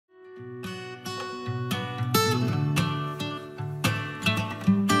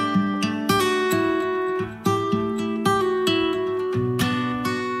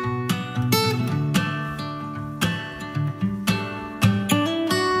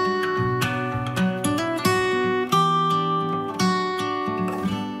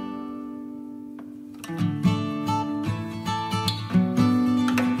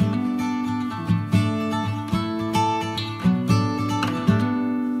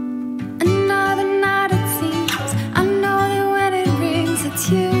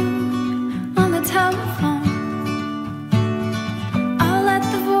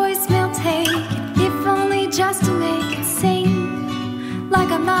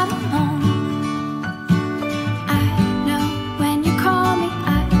not alone. I know when you call me,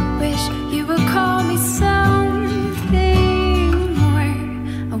 I wish you would call me something more.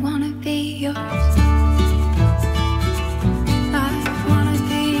 I wanna be yours. I wanna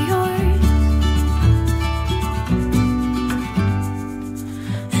be yours.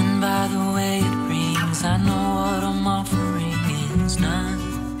 And by the way it rings, I know what I'm offering is not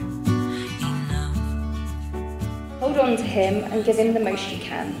enough. Hold on to him and give him the most you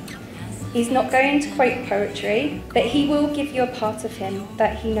can. He's not going to quote poetry, but he will give you a part of him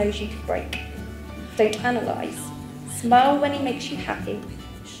that he knows you could break. Don't analyse. Smile when he makes you happy,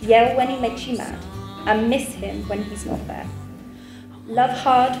 yell when he makes you mad, and miss him when he's not there. Love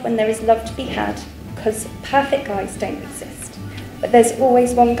hard when there is love to be had, because perfect guys don't exist. But there's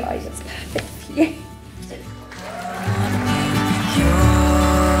always one guy that's perfect for you.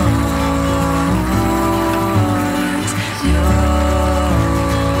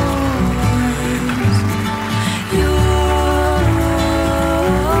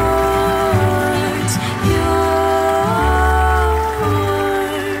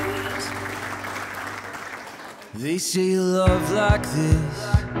 They say love like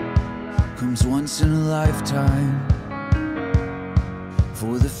this comes once in a lifetime.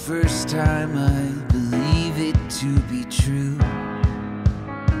 For the first time I believe it to be true.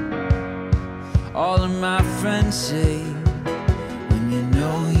 All of my friends say, when you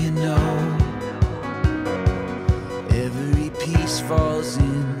know, you know. Every piece falls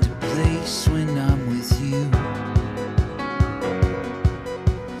into place when I'm with you.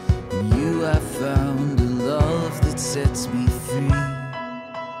 And you have found a love that sets me free.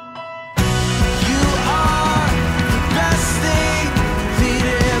 You are the best thing that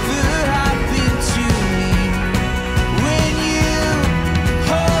ever happened to me. When you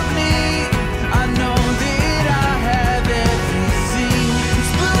hold me, I know that I have everything.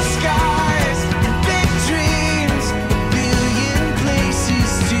 It's blue skies and big dreams, a billion places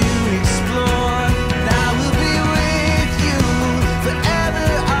to explore. And I will be with you forever.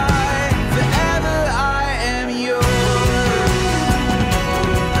 Forever I am yours.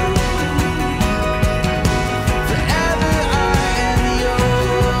 Forever I am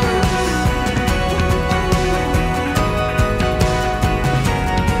yours.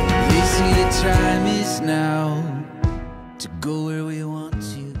 They say the time is now to go where we want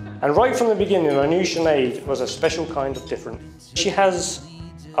to. And right from the beginning, I knew Sinead was a special kind of different. She has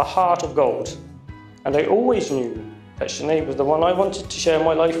a heart of gold. And I always knew that Sinead was the one I wanted to share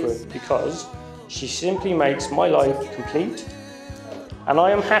my life with, because she simply makes my life complete. And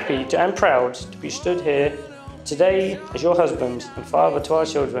I am happy and proud to be stood here today as your husband and father to our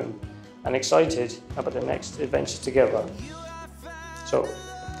children, and excited about the next adventure together. So,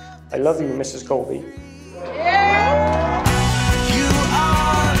 I love you, Mrs. Colby.